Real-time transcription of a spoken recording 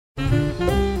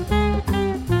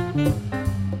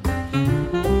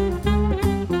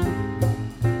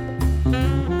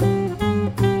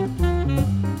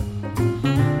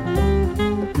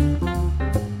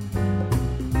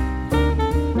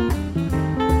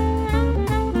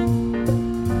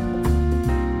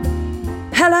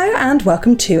Hello and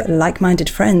welcome to Like-Minded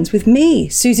Friends with me,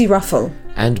 Susie Ruffle.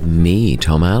 And me,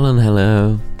 Tom Allen.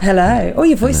 Hello. Hello. Oh,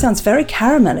 your voice sounds very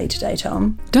caramelly today,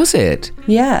 Tom. Does it?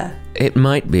 Yeah. It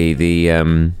might be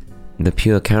the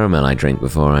pure caramel I drink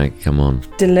before I come on.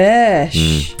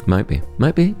 Delish. Might be.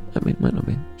 Might not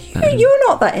be. You're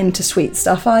not that into sweet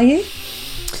stuff, are you?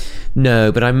 No,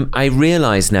 but I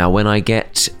realise now when I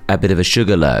get a bit of a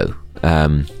sugar low,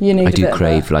 I do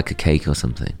crave like a cake or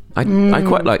something. I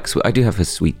quite like. I do have a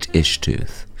sweet-ish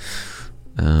tooth.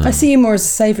 I see you more as a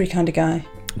savoury kind of guy.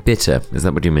 Bitter, is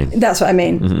that what you mean? That's what I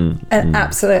mean. An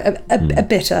absolute, a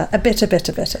bitter. A bit.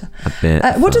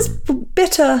 What does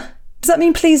bitter? Does that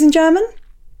mean please in German?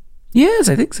 Yes,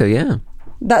 I think so. Yeah.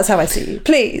 That's how I see you.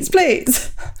 Please.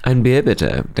 Ein Bier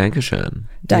bitte. Dankeschön.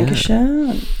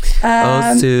 Dankeschön.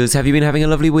 Yeah. Suze, have you been having a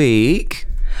lovely week?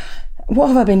 What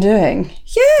have I been doing?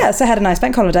 Yes, I had a nice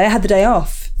bank holiday. I had the day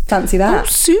off. Fancy that. Oh,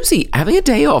 Susie, having a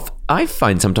day off, I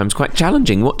find sometimes quite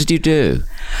challenging. What did you do?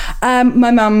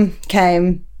 My mum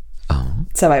came. Oh.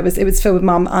 So it was filled with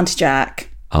Mum, Auntie Jack.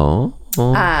 Oh.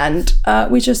 And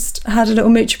we just had a little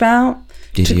mooch about.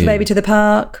 Took the baby to the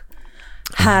park.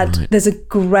 There's a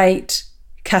great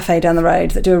cafe down the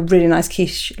road that do a really nice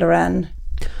quiche Lorraine.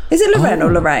 Is it Lorraine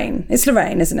or Lorraine? It's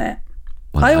Lorraine, isn't it?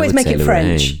 Well, I always make it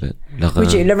Lorraine, French.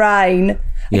 Would you? Lorraine.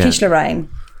 A quiche Lorraine.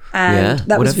 And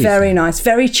that was very nice.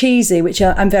 Very cheesy, which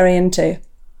I'm very into.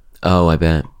 Oh, I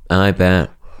bet.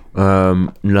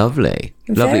 Lovely.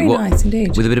 Very nice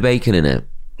indeed. With a bit of bacon in it.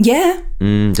 Yeah.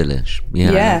 Delish.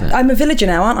 Yeah. I'm a villager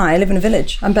now, aren't I? I live in a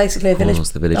village. I'm basically a village.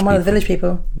 I'm one of the village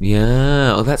people.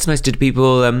 Yeah. Oh, that's nice. Did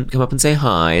people come up and say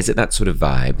hi? Is it that sort of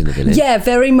vibe in the village? Yeah,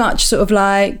 very much sort of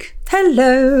like,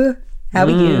 hello, how are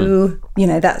you? You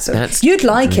know, that sort of. You'd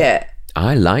like it.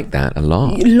 I like that a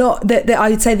lot. I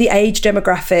would say the age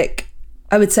demographic,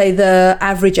 I would say the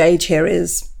average age here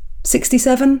is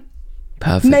 67.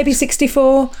 Perfect. Maybe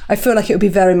 64. I feel like it would be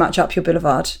very much up your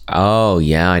boulevard. Oh,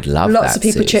 yeah, I'd love that. Lots of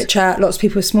people chit-chat, lots of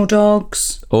people with small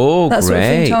dogs. Oh, that great. Sort of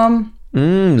thing,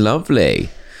 Tom. Lovely.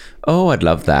 Oh, I'd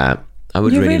love that. I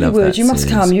would really love that. You really would. You must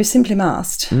come. You simply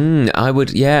must. I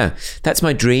would, yeah. That's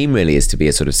my dream, really, is to be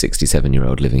a sort of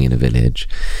 67-year-old living in a village.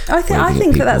 I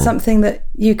think that's something that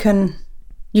you can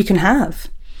have.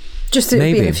 Just it'll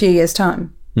be in a few years'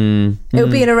 time. It'll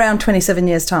be in around 27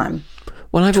 years' time.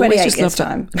 Well, I've always just loved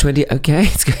time. 20. Okay,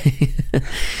 it's good.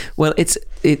 Well, it's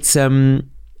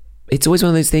always one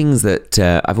of those things that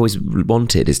I've always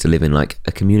wanted, is to live in like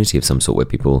a community of some sort where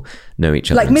people know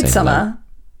each other. Like Midsummer.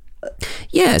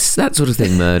 Yes, that sort of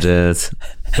thing. Murders,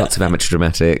 lots of amateur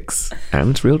dramatics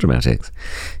and real dramatics.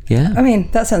 Yeah. I mean,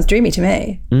 that sounds dreamy to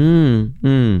me.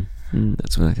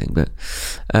 That's what I think. But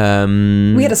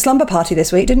we had a slumber party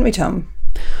this week, didn't we, Tom?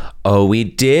 Oh, we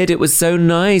did. It was so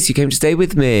nice. You came to stay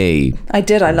with me. I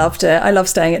did. I loved it. I love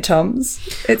staying at Tom's.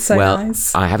 It's so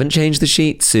nice. I haven't changed the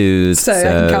sheets, Suze. So I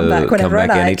can come back whenever I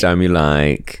like. Anytime you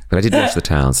like. But I did wash the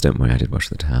towels. Don't worry, I did wash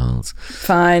the towels.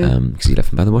 Fine. Because you left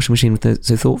them by the washing machine with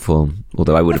so thoughtful.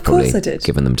 Although I would have probably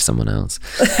given them to someone else.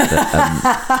 But,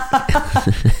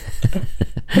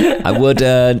 I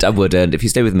wouldn't. If you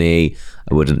stay with me,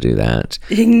 I wouldn't do that.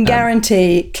 You can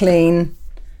guarantee clean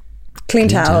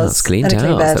towels. Clean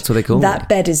towels. That's what they call it. That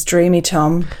bed is dreamy,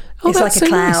 Tom. It's like a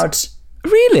cloud. Nice.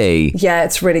 Really? Yeah,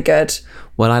 it's really good.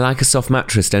 Well, I like a soft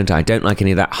mattress, don't I? I don't like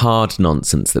any of that hard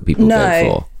nonsense that people go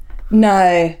for.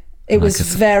 No, it was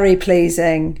very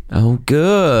pleasing. Oh,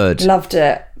 good. Loved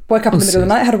it. Woke up in the middle of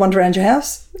the night, had a wander around your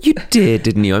house. You did,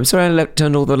 didn't you? I'm sorry I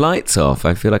turned all the lights off.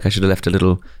 I feel like I should have left a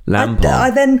little lamp on. I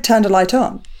then turned a light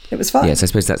on. It was fun. Yes, I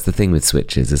suppose that's the thing with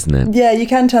switches, isn't it? Yeah, you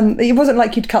can turn. It wasn't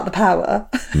like you'd cut the power.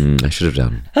 I should have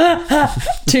done.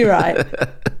 Too right.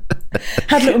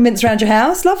 Had a little mince around your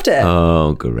house. Loved it.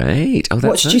 Oh, great. Oh,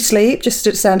 watched you sleep, just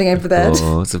stood standing over the bed.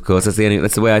 Of course. That's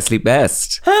the way I sleep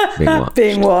best.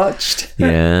 Being watched.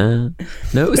 Yeah.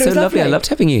 No, it was so lovely. I loved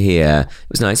having you here. It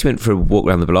was nice. You went for a walk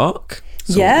around the block.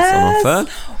 Yes. On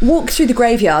offer. Walked through the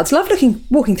graveyards. Love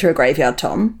walking through a graveyard,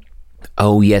 Tom.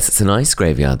 Oh, yes. It's a nice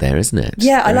graveyard there, isn't it?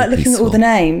 Yeah, I like looking at all the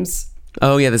names.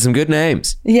 Oh, yeah. There's some good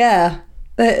names. Yeah.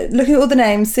 Looking at all the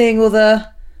names, seeing all the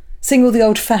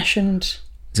old-fashioned...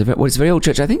 It's a very old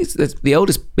church. I think the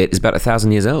oldest bit is about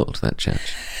 1,000 years old, that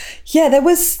church. Yeah,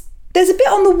 there's a bit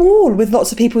on the wall with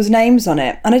lots of people's names on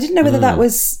it. And I didn't know whether that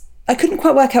was... I couldn't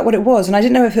quite work out what it was. And I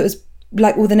didn't know if it was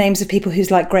like all the names of people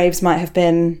whose like graves might have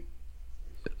been...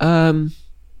 or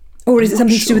is it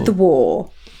something to do with the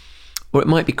war? Or it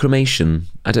might be cremation.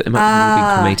 I don't. It might have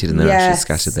been cremated and their ashes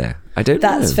scattered there. I don't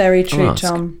know. That's very true,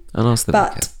 Tom. I'll ask the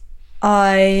vicar.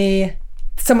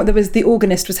 But the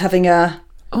organist was having a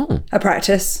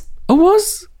practice. Oh,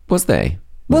 was they?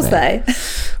 Was they?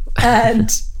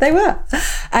 And They were.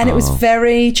 And it was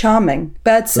very charming.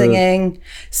 Bird singing,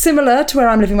 similar to where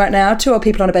I'm living right now. 2 old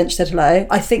people on a bench said hello.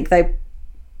 I think they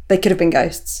could have been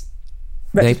ghosts.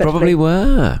 They probably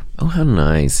were. Oh, how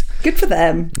nice. Good for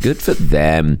them. Good for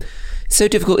them. So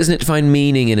difficult, isn't it, to find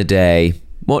meaning in a day?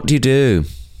 What do you do?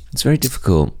 It's very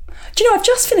difficult. Do you know, I've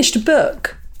just finished a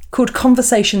book called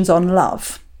Conversations on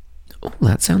Love. Oh,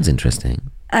 that sounds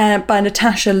interesting. By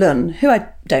Natasha Lunn, who I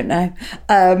don't know.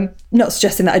 Not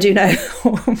suggesting that I do know,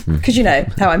 because you know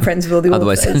how I'm friends with all the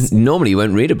authors. Otherwise, normally you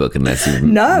won't read a book unless you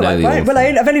No, know I won't. Well,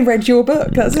 I've only read your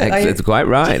book. That's it. That's quite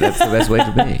right. That's the best way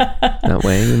to be. That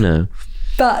way, you know.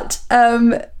 But,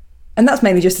 and that's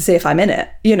mainly just to see if I'm in it,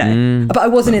 you know. But I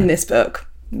wasn't in this book.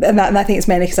 And I think it's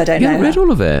mainly because I don't know. You haven't read all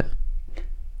of it?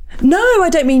 No, I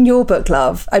don't mean your book,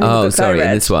 love. I mean the book sorry, I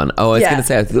read. in this one. Oh, I was going to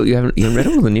say, I thought you haven't read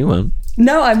all of the new one.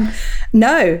 No,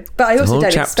 but I also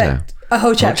don't chapter. Expect a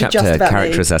whole chapter just about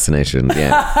character me. Assassination,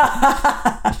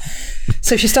 yeah.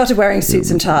 So she started wearing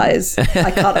suits and ties.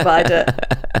 I can't abide it.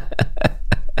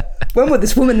 When will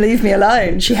this woman leave me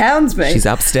alone? She hounds me. She's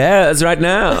upstairs right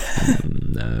now.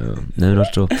 No, not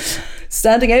at all.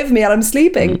 Standing over me while I'm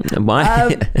sleeping.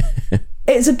 Why?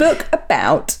 It's a book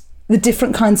about the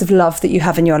different kinds of love that you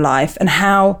have in your life and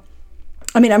how,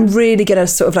 I mean, I'm really going to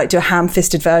sort of like do a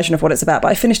ham-fisted version of what it's about, but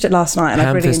I finised it last night and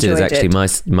I really enjoyed it. Ham-fisted is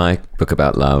actually my book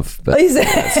about love. But is it?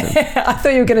 I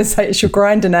thought you were going to say it's your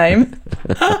Grindr name.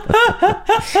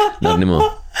 Not anymore.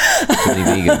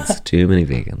 Too many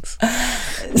vegans.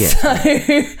 Yeah.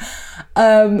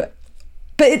 So,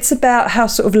 but it's about how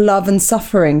sort of love and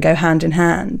suffering go hand in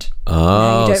hand.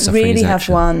 Oh, you don't really have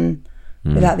one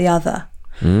without the other.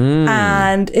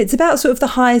 And it's about sort of the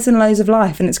highs and lows of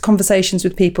life, and it's conversations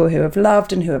with people who have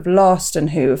loved and who have lost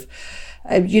and who have,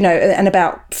 and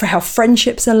about for how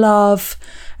friendships are love,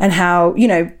 and how,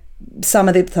 some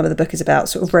of the book is about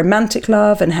sort of romantic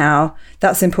love and how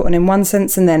that's important in one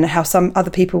sense, and then how some other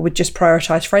people would just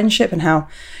prioritize friendship, and how,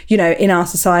 in our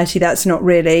society that's not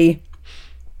really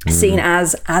seen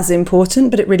as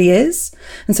important, but it really is.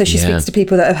 And so she speaks to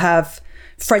people that have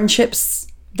friendships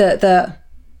that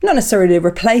not necessarily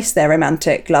replace their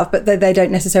romantic love, but they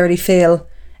don't necessarily feel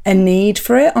a need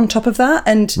for it on top of that,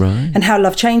 and how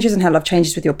love changes, and how love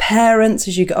changes with your parents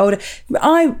as you get older.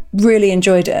 I really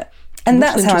enjoyed it, and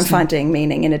that's how I'm finding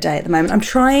meaning in a day at the moment. I'm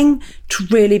trying to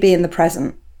really be in the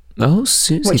present. Oh,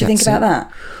 Susie, what do you think about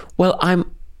that? Well, I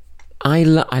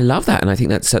love that, and I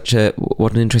think that's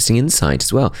what an interesting insight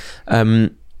as well.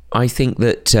 I think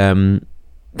that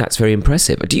that's very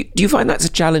impressive. Do you find that's a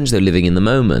challenge though, living in the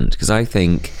moment? Because I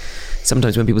think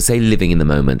sometimes when people say living in the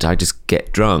moment, I just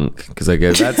get drunk because I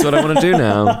go, that's what I want to do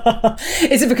now.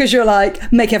 Is it because you're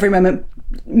like, make every moment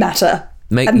matter?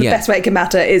 And the best way it can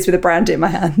matter is with a brandy in my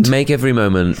hand. Make every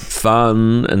moment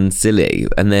fun and silly,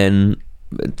 and then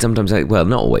sometimes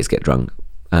not always get drunk,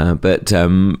 but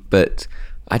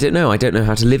I don't know. I don't know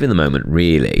how to live in the moment,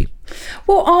 really.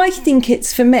 Well, I think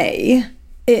for me,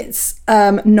 it's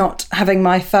not having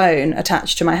my phone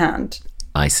attached to my hand.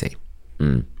 I see.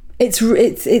 It's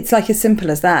like as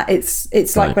simple as that.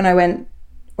 It's like when I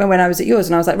was at yours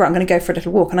and I was like, right, I'm going to go for a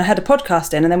little walk, and I had a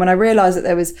podcast in, and then when I realised that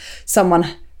there was someone,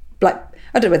 like,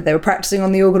 I don't know whether they were practicing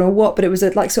on the organ or what, but it was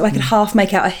like sort of I could half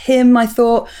make out a hymn, I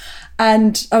thought,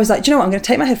 and I was like, do you know what? I'm going to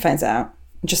take my headphones out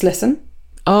and just listen.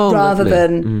 Oh, rather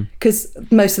lovely. than, because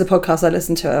most of the podcasts I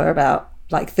listen to are about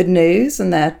like the news,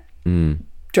 and they're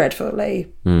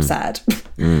dreadfully sad.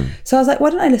 So I was like, why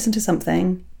don't I listen to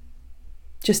something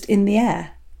just in the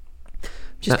air?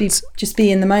 Just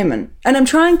be in the moment. And I'm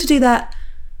trying to do that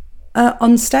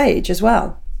on stage as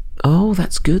well. Oh,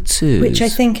 that's good too. Which I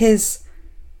think is,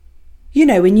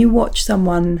 when you watch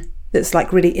someone that's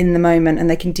like really in the moment and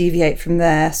they can deviate from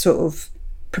their sort of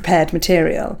prepared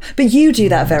material. But you do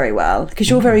that very well because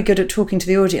you're very good at talking to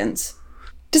the audience.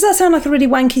 Does that sound like a really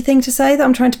wanky thing to say, that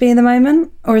I'm trying to be in the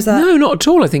moment? Or is that... No, not at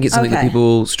all. I think it's something that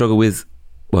people struggle with.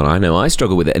 Well, I know I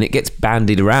struggle with it, and it gets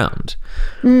bandied around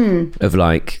of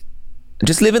like,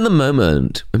 just live in the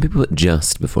moment. When people put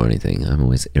just before anything, I'm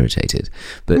always irritated.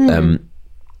 But,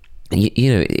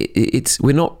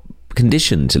 we're not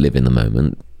conditioned to live in the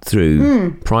moment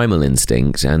through primal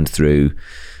instinct and through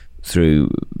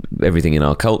everything in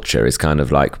our culture is kind of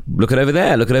like, look at over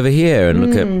there, look at over here, and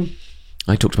look at...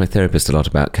 I talk to my therapist a lot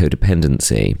about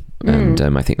codependency, and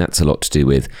I think that's a lot to do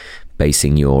with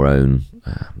basing your own,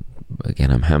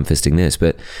 again, I'm ham-fisting this,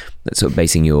 but that's sort of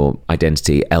basing your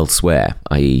identity elsewhere,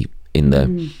 i.e. in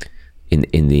the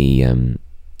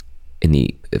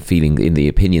feeling, in the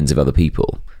opinions of other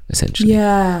people, essentially.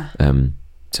 Yeah.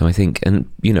 So I think,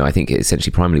 I think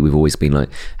essentially primarily we've always been like,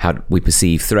 how we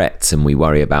perceive threats and we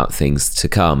worry about things to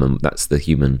come, and that's the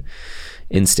human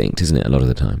instinct, isn't it? A lot of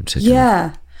the time.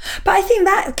 Yeah. But I think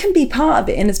that can be part of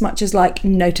it in as much as like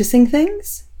noticing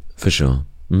things. For sure.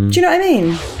 Do you know what I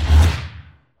mean?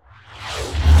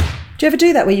 Do you ever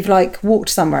do that where you've like walked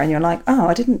somewhere and you're like, oh,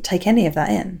 I didn't take any of that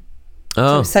in?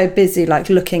 Oh. I was so busy like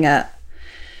looking at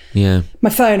my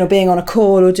phone or being on a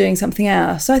call or doing something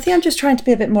else. So I think I'm just trying to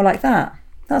be a bit more like that.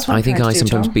 That's what I think I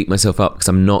sometimes beat myself up because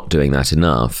I'm not doing that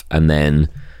enough, and then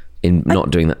in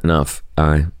not doing that enough,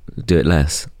 I do it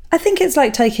less. I think it's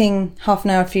like taking half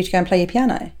an hour for you to go and play your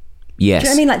piano. Yes. Do you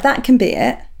know what I mean? Like that can be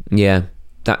it. Yeah,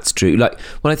 that's true. Like,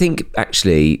 well, I think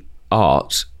actually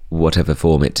art, whatever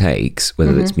form it takes,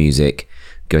 whether it's music,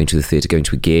 going to the theatre, going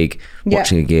to a gig,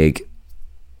 watching a gig,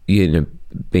 you know,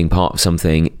 being part of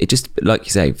something, it just, like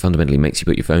you say, fundamentally makes you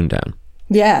put your phone down.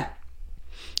 Yeah.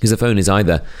 Because the phone is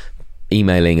either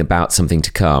emailing about something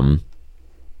to come,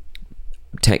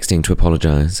 texting to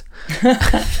apologise.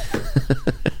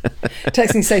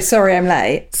 Texting to say, sorry, I'm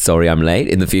late. Sorry, I'm late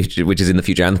in the future, which is in the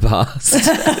future and the past.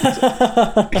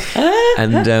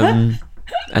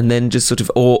 And then just sort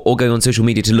of, or going on social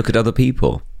media to look at other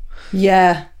people.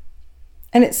 Yeah.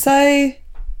 And it's so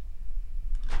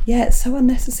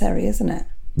unnecessary, isn't it?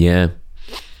 Yeah.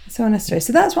 It's so unnecessary.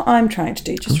 So that's what I'm trying to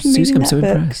do. Just reading Susie, I'm that so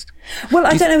book. impressed. Well,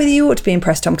 I don't know whether you ought to be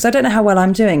impressed, Tom, because I don't know how well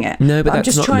I'm doing it. No, but I'm that's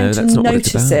just not, trying no, to that's not what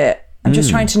it's notice about. it. I'm just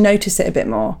trying to notice it a bit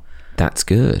more. That's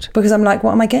good. Because I'm like,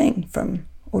 what am I getting from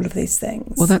all of these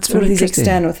things? Well, that's all very of these interesting.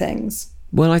 external things.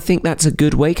 Well, I think that's a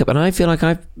good wake up, and I feel like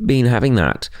I've been having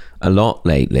that a lot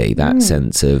lately. That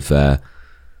sense of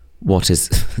what is.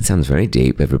 It sounds very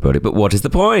deep, everybody, but what is the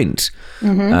point?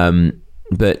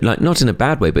 But like not in a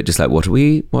bad way, but just like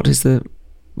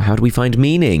how do we find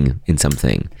meaning in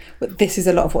something? But this is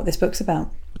a lot of what this book's about.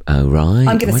 Oh right.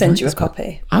 I'm going to send you a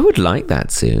copy. I would like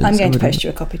that soon. I'm going to post you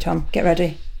a copy, Tom. Get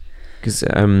ready. Because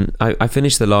I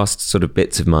finished the last sort of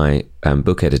bits of my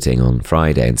book editing on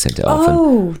Friday and sent it off.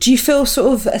 Oh, do you feel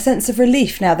sort of a sense of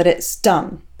relief now that it's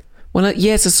done? Well,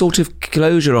 yes, a sort of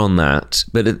closure on that,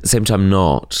 but at the same time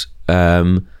not.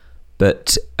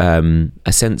 But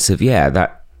a sense of,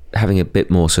 that having a bit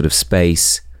more sort of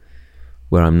space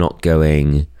where I'm not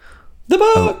going... The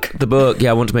book! The book,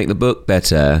 I want to make the book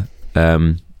better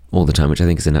all the time, which I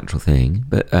think is a natural thing.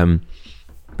 But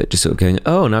just sort of going,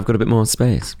 and I've got a bit more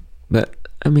space. But,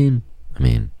 I mean...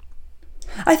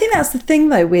 I think that's the thing,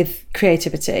 though, with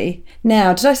creativity.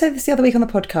 Now, did I say this the other week on the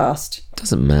podcast?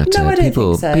 Doesn't matter. No, I don't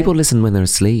think so. People listen when they're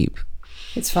asleep.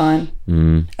 It's fine.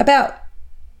 About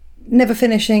never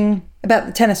finishing... About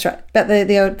the tennis track... About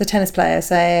the tennis player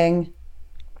saying...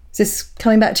 Is this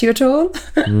coming back to you at all?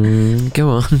 Go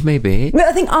on, maybe. Well,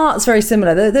 I think art's very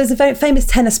similar. There's a very famous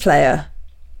tennis player...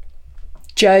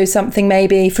 Joe something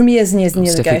maybe from years and years and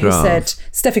years ago who said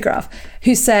Steffi Graf,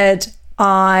 who said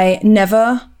I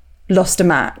never lost a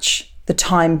match. The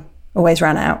time always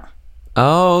ran out.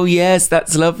 Oh yes,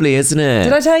 that's lovely, isn't it?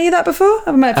 Did I tell you that before?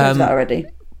 I might have told you that already.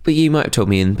 But you might have told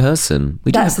me in person.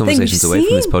 We do have conversations away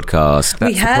from this podcast.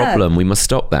 That's the problem. We must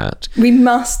stop that. We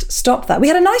must stop that. We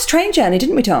had a nice train journey,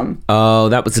 didn't we, Tom? Oh,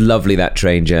 that was lovely, that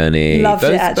train journey. Loved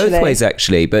it, actually. Both ways,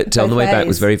 actually. But on the way back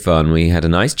was very fun. We had a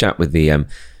nice chat with the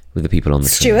people on the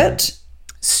train.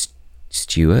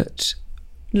 Stuart,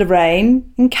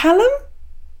 Lorraine and Callum.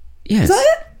 Yes. Is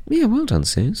that it? Yeah, well done,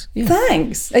 Suze. Yeah.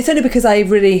 Thanks. It's only because I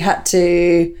really had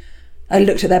to... I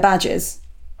looked at their badges.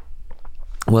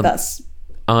 Well,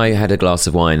 I had a glass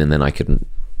of wine and then I couldn't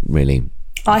really...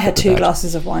 I had 2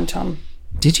 glasses of wine, Tom.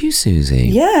 Did you, Susie?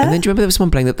 Yeah. And then do you remember there was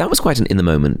someone playing that? That was quite an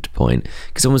in-the-moment point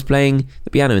because someone was playing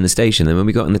the piano in the station, and when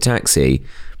we got in the taxi,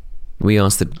 we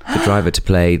asked the driver to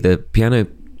play the piano...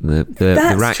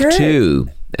 The Rack 2,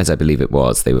 as I believe it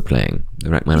was, they were playing. The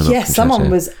Rachmaninoff Concerto. Yes,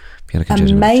 someone was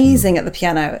amazing at the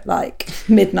piano at like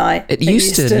midnight. At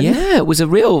Euston, yeah. It was a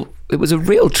real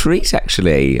treat,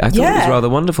 actually. I thought it was rather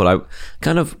wonderful. I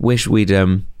kind of wish we'd...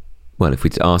 if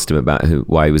we'd asked him about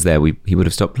why he was there, he would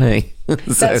have stopped playing.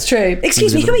 That's true.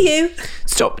 Excuse me, who are you?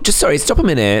 Stop a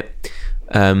minute.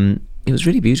 It was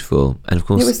really beautiful. And of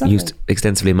course, used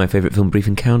extensively in my favourite film, Brief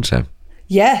Encounter.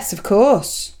 Yes, of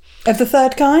course. Of the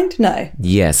third kind? No.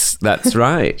 Yes, that's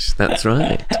right. That's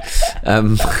right.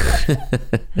 And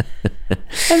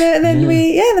then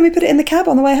we put it in the cab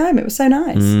on the way home. It was so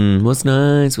nice. Was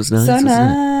nice. So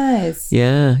nice.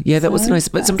 Yeah, that was nice.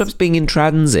 But sometimes being in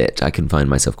transit, I can find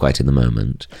myself quite in the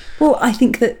moment. Well, I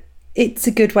think that it's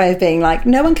a good way of being like,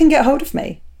 no one can get hold of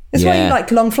me. It's why you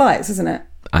like long flights, isn't it?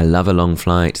 I love a long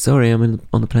flight. Sorry, I'm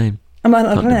on the plane. I'm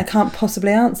on the plane, I can't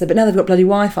possibly answer, but now they've got bloody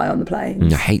Wi-Fi on the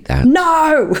plane. I hate that.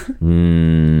 No!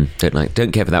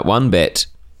 Don't care for that one bit.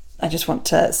 I just want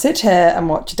to sit here and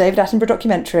watch a David Attenborough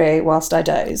documentary whilst I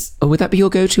doze. Oh, would that be your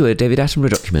go-to, a David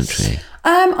Attenborough documentary?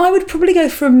 I would probably go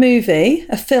for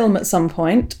a film at some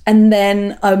point, and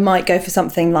then I might go for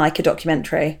something like a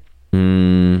documentary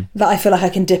that I feel like I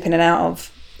can dip in and out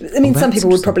of. I mean, some people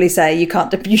would probably say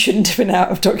you shouldn't dip in and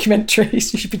out of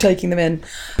documentaries. You should be taking them in.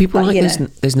 People like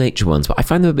those nature ones, but I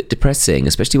find them a bit depressing,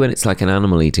 especially when it's like an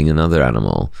animal eating another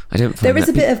animal. I don't find there is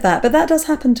a bit of that, but that does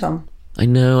happen, Tom. I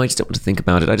know, I just don't want to think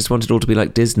about it. I just want it all to be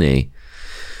like Disney.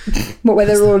 What, where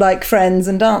they're all like friends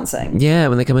and dancing? Yeah,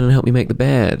 when they come in and help me make the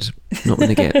bed. Not when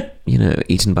they get,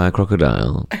 eaten by a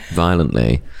crocodile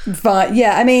violently. But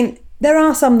yeah, I mean, there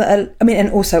are some that are,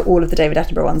 and also all of the David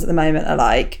Attenborough ones at the moment are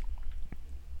like,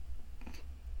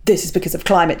 this is because of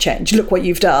climate change. Look what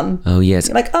you've done. Oh, yes.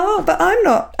 You're like, oh, but I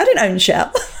don't own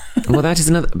Shell. Well, that is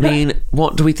another... I mean,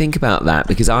 what do we think about that?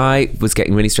 Because I was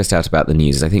getting really stressed out about the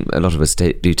news. I think a lot of us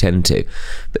do tend to.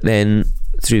 But then,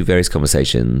 through various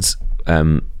conversations,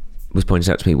 was pointed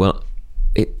out to me, well,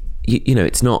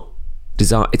 it's not...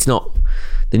 It's not...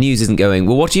 The news isn't going,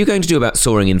 well, what are you going to do about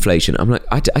soaring inflation? I'm like,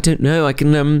 I don't know. I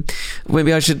can...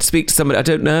 maybe I should speak to somebody. I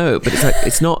don't know. But it's like,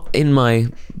 it's not in my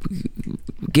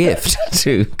gift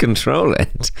to control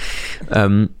it.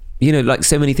 Like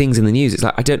so many things in the news, it's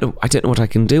like I don't know what I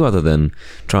can do other than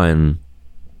try and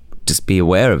just be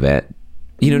aware of it.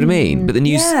 You know what I mean? But the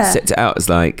news sets it out as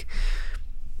like,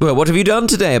 well, what have you done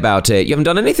today about it? You haven't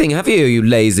done anything, have you? You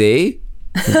lazy.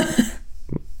 Do you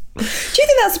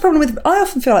think that's the problem with? I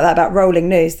often feel like that about rolling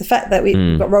news. The fact that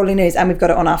we've got rolling news and we've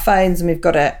got it on our phones and we've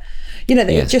got it,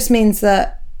 it just means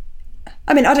that.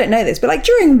 I mean, I don't know this, but like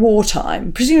during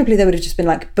wartime, presumably there would have just been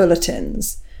like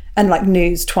bulletins and like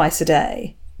news twice a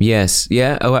day. Yes.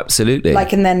 Yeah. Oh, absolutely.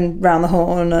 Like, and then round the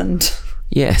horn and...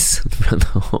 Yes, round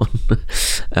the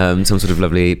horn. Some sort of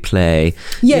lovely play.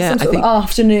 Yeah, some sort of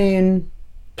afternoon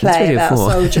play about a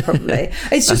soldier, probably.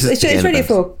 It's Radio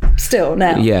 4 still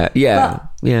now. Yeah.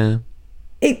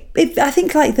 I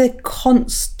think like the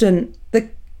constant...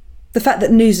 The fact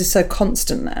that news is so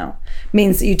constant now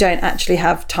means that you don't actually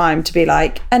have time to be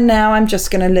like, and now I'm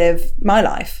just going to live my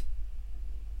life.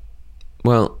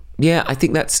 Well... Yeah, I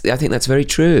think that's very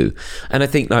true. And I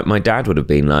think like my dad would have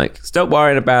been like, stop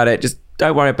worrying about it. Just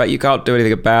don't worry about it. You can't do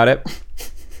anything about it.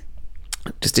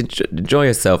 Just enjoy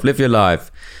yourself. Live your life.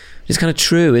 It's kind of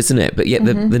true, isn't it? But yet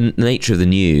the nature of the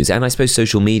news, and I suppose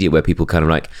social media where people kind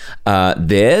of like,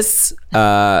 this,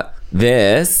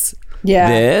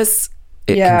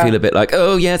 it can feel a bit like,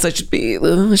 oh yes, I should be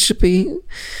across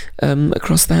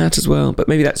that as well. But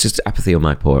maybe that's just apathy on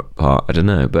my part. I don't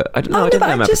know. But I don't know. I don't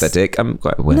think I'm apathetic. I'm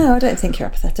quite aware. No, I don't think you're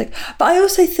apathetic. But I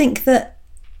also think that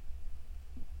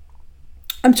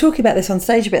I'm talking about this on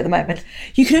stage a bit at the moment.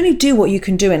 You can only do what you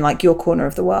can do in like your corner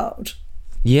of the world.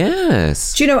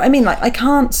 Yes. Do you know what I mean? Like I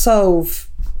can't solve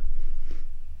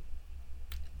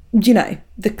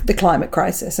the climate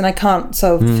crisis, and I can't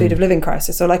solve the food of living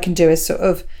crisis. All I can do is sort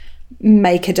of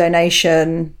make a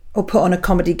donation or put on a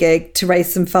comedy gig to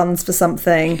raise some funds for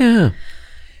something. Yeah.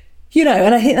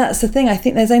 And I think that's the thing. I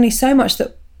think there's only so much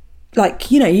that, like,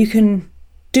 you can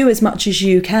do as much as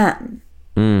you can.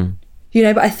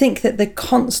 But I think that the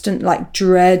constant, like,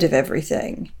 dread of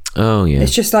everything. Oh, yeah.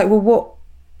 It's just like, well, what...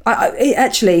 I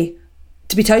actually,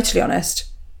 to be totally honest,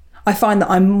 I find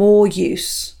that I'm more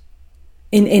use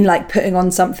in like, putting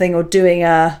on something or doing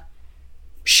a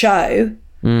show...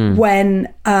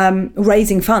 when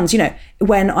raising funds,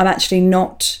 when I'm actually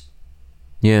not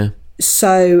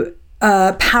so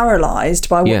paralysed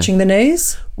by watching the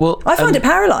news. Well, I find it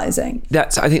paralysing.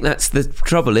 I think that's the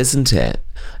trouble, isn't it?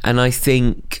 And I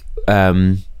think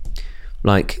Graham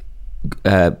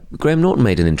Norton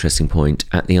made an interesting point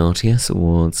at the RTS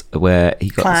Awards where he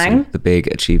got the big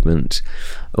achievement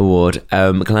award,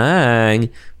 Clang.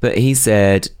 But he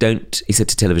said to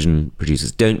television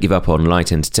producers, don't give up on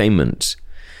light entertainment.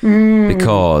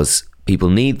 Because people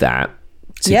need that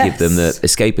to give them the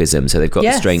escapism, so they've got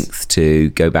the strength to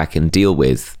go back and deal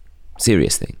with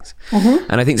serious things.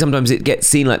 And I think sometimes it gets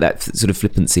seen like that sort of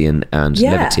flippancy and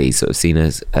levity, sort of seen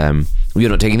as you're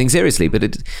not taking things seriously. But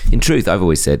in truth, I've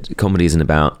always said comedy isn't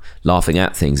about laughing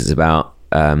at things. It's about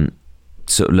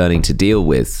sort of learning to deal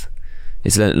with.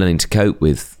 It's learning to cope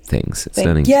with things. It's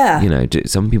learning.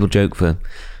 Some people joke for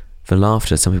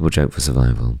laughter. Some people joke for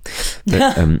survival.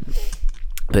 But,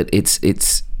 but it's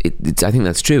I think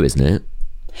that's true, isn't it?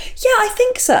 Yeah, I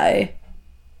think so.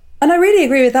 And I really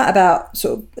agree with that about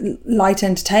sort of light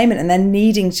entertainment and then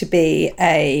needing to be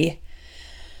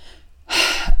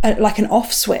like an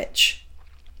off switch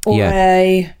or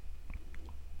a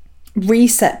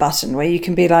reset button where you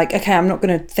can be like, okay, I'm not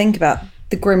going to think about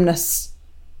the grimness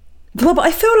Well, but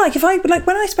I feel like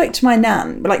when I spoke to my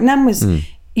nan, like Nan was,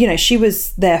 she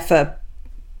was there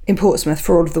in Portsmouth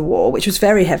for all of the war, which was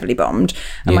very heavily bombed,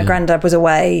 and my granddad was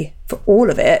away for all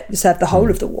of it, served the whole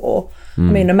of the war. I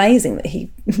mean, amazing that he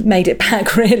made it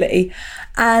back, really.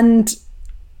 And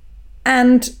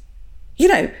when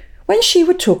she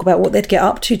would talk about what they'd get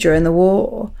up to during the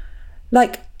war,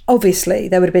 like, obviously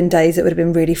there would have been days that would have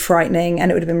been really frightening,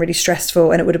 and it would have been really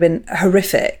stressful, and it would have been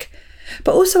horrific.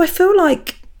 But also I feel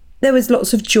like there was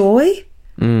lots of joy.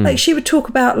 Like, she would talk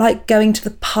about, like, going to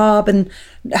the pub, and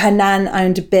her nan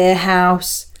owned a beer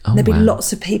house. And there'd be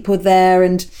lots of people there,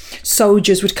 and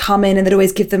soldiers would come in, and they'd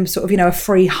always give them sort of, a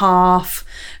free half,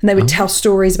 and they would tell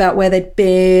stories about where they'd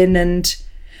been, and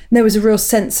there was a real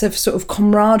sense of sort of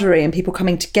camaraderie and people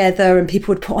coming together, and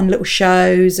people would put on little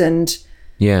shows, and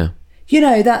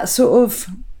that sort of,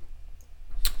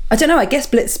 I don't know, I guess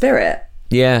Blitz spirit.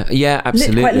 Yeah,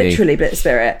 absolutely. Quite literally Blitz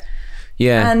spirit.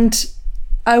 Yeah. And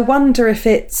I wonder if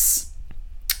it's,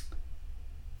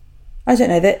 I don't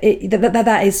know,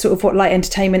 that is sort of what light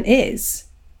entertainment is,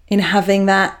 in having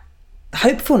that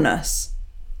hopefulness.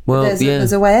 Well,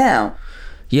 there's a way out.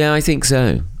 Yeah, I think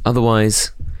so.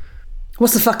 Otherwise,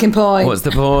 what's the fucking point? What's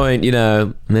the point?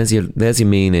 And there's your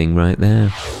meaning right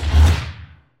there.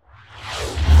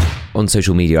 On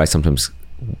social media, I sometimes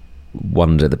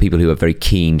wonder, the people who are very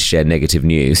keen to share negative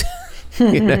news.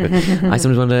 I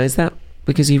sometimes wonder, is that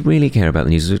because you really care about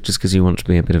the news, or just because you want to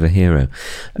be a bit of a hero?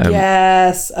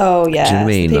 Yes. Oh, yes. Do you know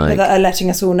what I mean? The people that are letting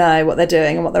us all know what they're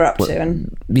doing and what they're up to,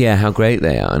 and how great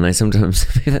they are. And I sometimes,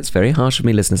 that's very harsh of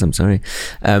me, listeners. I'm sorry,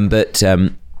 but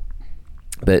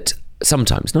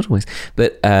sometimes, not always.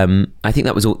 But I think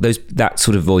that was that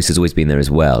sort of voice has always been there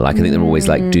as well. Like, I think they're always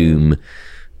like doomsayers,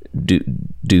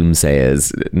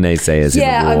 naysayers in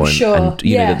the war. I'm sure. And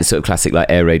the sort of classic, like,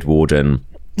 air raid warden.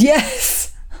 Yes.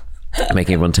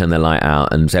 Making everyone turn their light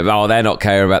out and say, oh, they're not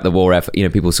caring about the war effort.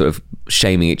 People sort of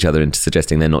shaming each other into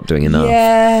suggesting they're not doing enough.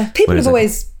 Yeah.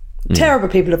 Terrible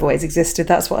people have always existed.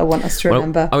 That's what I want us to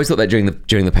remember. I always thought that during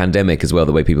the pandemic as well,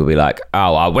 the way people would be like,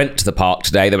 oh, I went to the park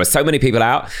today, there were so many people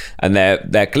out, and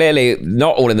they're clearly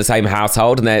not all in the same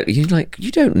household, and you're like,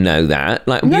 you don't know that.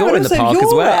 Like, you're in the park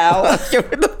as well.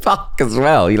 You're in the park as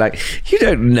well. You're like, you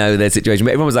don't know their situation.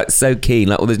 But everyone was like so keen,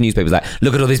 like all those newspapers, like,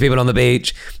 look at all these people on the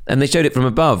beach. And they showed it from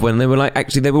above, when they were like,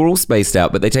 actually they were all spaced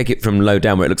out, but they take it from low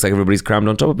down where it looks like everybody's crammed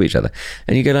on top of each other.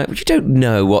 And you go like, well, you don't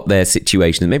know what their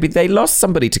situation is. Maybe they lost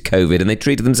somebody to COVID and they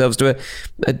treated themselves to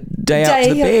a day out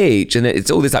to the beach, and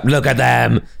it's all this like, look at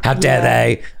them, how dare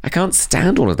they. I can't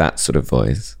stand all of that sort of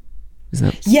voice.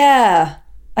 I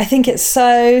think it's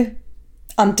so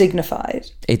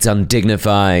undignified. It's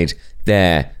undignified.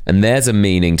 There's a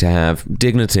meaning to have.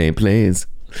 Dignity, please.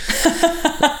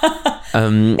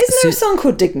 Isn't there a song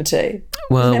called Dignity?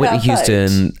 Well, Whitney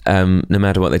Houston, no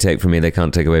matter what they take from me, they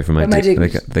can't take away from my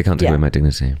dignity. They can't take away my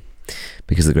dignity,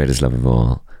 because the greatest love of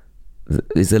all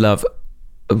is the love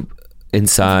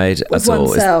inside us all.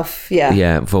 Oneself,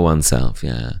 for oneself,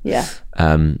 yeah.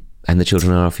 And the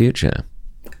children are our future.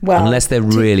 Well, unless they're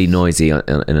really noisy in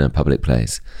a public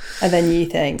place. And then you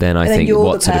think... Then I think,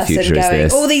 what sort of future is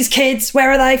this? All these kids,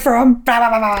 where are they from? Blah, blah,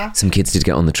 blah, blah. Some kids did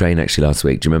get on the train actually last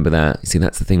week. Do you remember that? You see,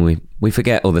 that's the thing. We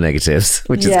forget all the negatives,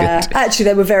 which is good. Actually,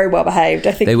 they were very well behaved.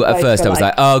 I think they were. At first, I was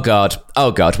like, oh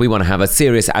God, we want to have a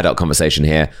serious adult conversation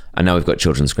here. And now we've got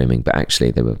children screaming. But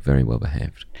actually, they were very well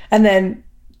behaved. And then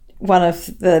one of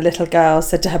the little girls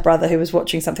said to her brother, who was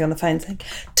watching something on the phone, saying,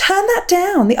 turn that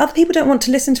down. The other people don't want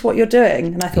to listen to what you're doing.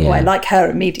 And I thought, I like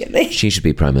her immediately. She should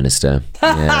be Prime Minister.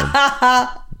 Yeah.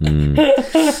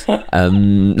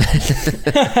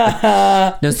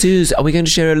 Now, Suze, are we going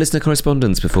to share a listener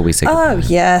correspondence before we say goodbye? Oh,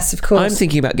 yes, of course. I'm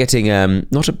thinking about getting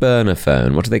not a burner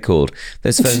phone. What are they called?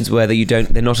 Those phones where they're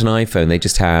not an iPhone. They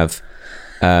just have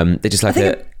what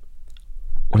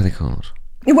are they called?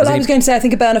 Well, I was going to say, I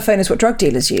think a burner phone is what drug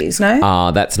dealers use,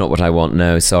 no? That's not what I want.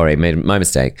 No, sorry, made my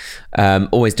mistake.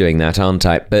 Always doing that, aren't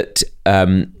I? But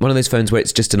one of those phones where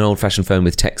it's just an old-fashioned phone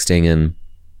with texting and...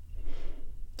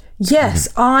 Yes,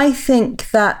 I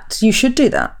think that you should do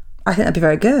that. I think that'd be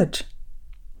very good.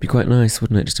 Be quite nice,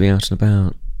 wouldn't it, just to be out and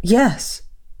about? Yes.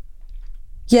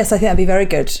 Yes, I think that'd be very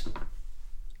good.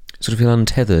 Sort of feel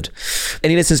untethered.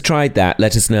 Any listeners tried that?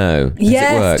 Let us know.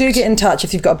 Yes, do get in touch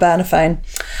if you've got a burner phone.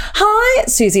 Hi,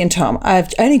 Susie and Tom.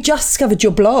 I've only just discovered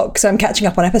your blog, so I'm catching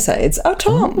up on episodes. Oh,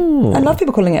 Tom. I love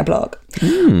people calling it a blog.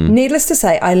 Needless to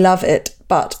say, I love it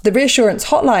But the Reassurance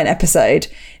Hotline episode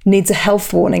needs a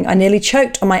health warning. I nearly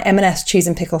choked on my M&S cheese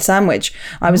and pickle sandwich.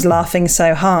 I was laughing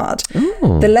so hard.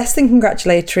 Ooh. The less than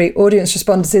congratulatory audience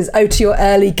responses, oh, to your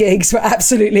early gigs, were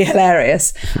absolutely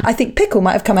hilarious. I think pickle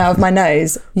might have come out of my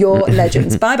nose. You're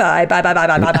legends. Bye-bye, bye-bye,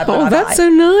 bye-bye, bye-bye, Oh, bye-bye. that's so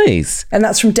nice. And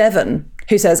that's from Devon,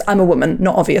 who says, I'm a woman,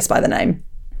 not obvious by the name.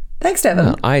 Thanks, Devon.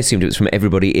 Well, I assumed it was from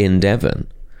everybody in Devon.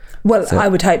 Well, I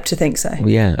would hope to think so.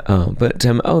 Yeah. Oh, but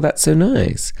that's so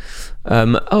nice.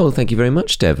 Thank you very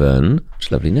much, Devon. What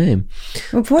a lovely name.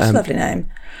 Well, what a lovely name.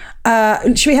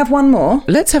 Should we have one more?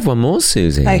 Let's have one more,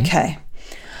 Susie. Okay.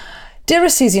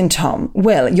 Dearest Susie and Tom,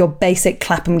 Will, your basic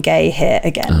Clapham gay here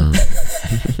again.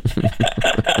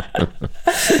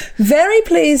 Very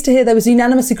pleased to hear there was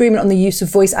unanimous agreement on the use of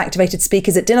voice-activated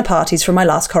speakers at dinner parties from my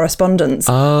last correspondence.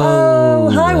 Oh,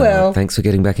 hi, Will. Thanks for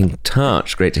getting back in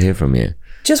touch. Great to hear from you.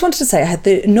 Just wanted to say I had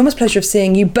the enormous pleasure of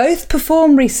seeing you both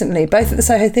perform recently, both at the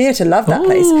Soho Theatre. Love that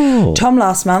place. Tom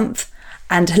last month,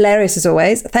 and hilarious as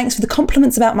always. Thanks for the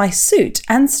compliments about my suit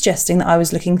and suggesting that I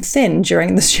was looking thin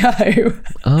during the show.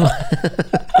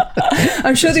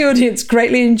 I'm sure the audience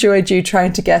greatly enjoyed you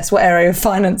trying to guess what area of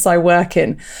finance I work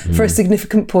in for a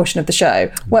significant portion of the show.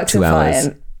 Works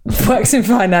in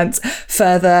finance,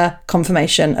 further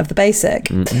confirmation of the basic.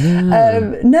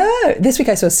 No, this week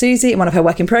I saw Susie in one of her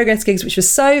work in progress gigs, which was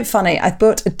so funny. I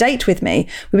brought a date with me.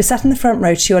 We were sat in the front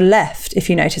row to your left, if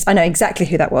you notice. I know exactly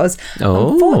who that was.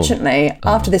 Unfortunately,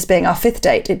 after this being our 5th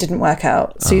date, it didn't work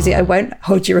out. Susie, I won't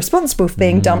hold you responsible for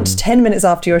being dumped 10 minutes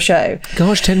after your show.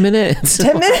 Gosh, 10 minutes.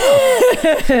 10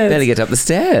 minutes. Barely get up the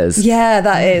stairs. Yeah,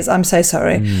 that is. I'm so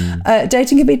sorry.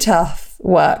 Dating can be tough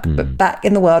work, but back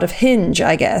in the world of Hinge,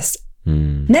 I guess.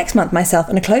 Next month, myself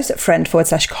and a close friend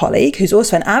 / colleague, who's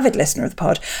also an avid listener of the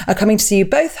pod, are coming to see you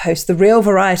both host the Real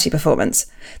Variety performance.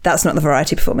 That's not the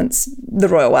Variety performance, the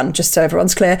Royal one, just so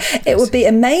everyone's clear. It would be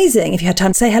amazing if you had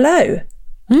time to say hello.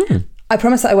 I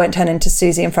promise that I won't turn into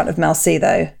Susie in front of Mel C,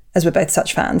 though, as we're both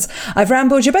such fans. I've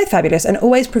rambled, you're both fabulous, and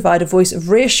always provide a voice of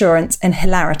reassurance and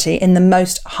hilarity in the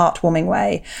most heartwarming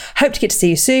way. Hope to get to see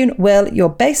you soon. Will, your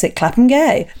basic Clapham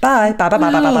gay. Bye. Bye, bye, bye,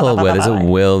 bye, bye, bye, bye. Where there's a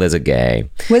will, there's a gay.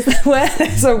 Where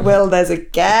there's a will, there's a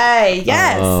gay.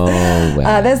 Yes.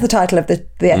 There's the title of the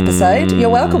episode. You're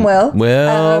welcome, Will.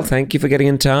 Will, thank you for getting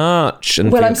in touch.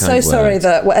 And Will, I'm so sorry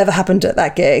that whatever happened at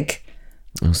that gig.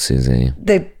 Oh, Susie.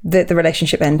 The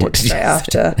relationship ended straight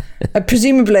after.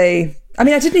 Presumably... I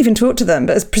mean, I didn't even talk to them,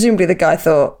 but presumably the guy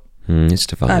thought, it's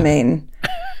to find I mean,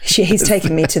 he's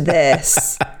taken me to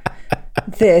this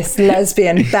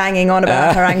lesbian banging on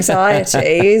about her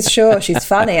anxieties. Sure, she's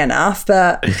funny enough,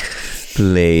 but...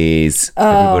 Please,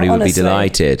 everybody would honestly, be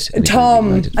delighted.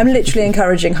 Tom, I'm literally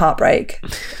encouraging heartbreak.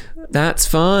 That's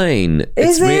fine.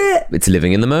 Is it? It's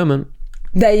living in the moment.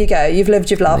 There you go. You've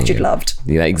lived, you've loved, you've loved.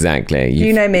 Yeah, exactly.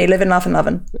 You know me, living, laughing,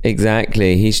 loving.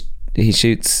 Exactly. He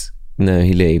shoots... No,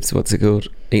 he leaves. What's it called?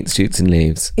 Eats, shoots and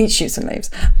leaves. Eats, shoots and leaves.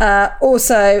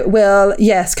 Also, Will,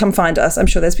 yes, come find us. I'm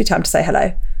sure there's be time to say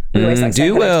hello. We always like to say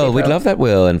hello to people. We'd love that,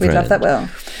 Will and friend. We'd love that, Will.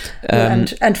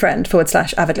 And friend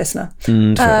 / avid listener.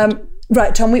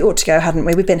 Right, Tom, we ought to go, hadn't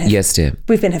we? We've been here. Yes, dear.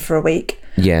 We've been here for a week.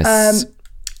 Yes.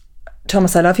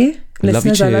 Thomas, I love you. Listeners, love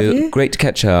you too. I love you. Great to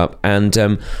catch up. And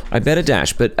I better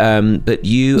dash, but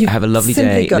you have a lovely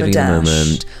day living in the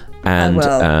moment. And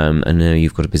I know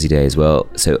you've got a busy day as well.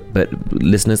 So, but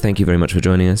listeners, thank you very much for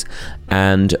joining us.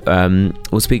 And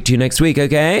we'll speak to you next week,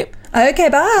 okay? Okay,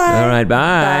 bye. All right,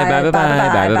 bye. Bye, bye, bye,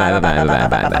 bye, bye, bye, bye, bye,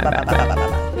 bye, bye, bye, bye, bye,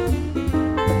 bye.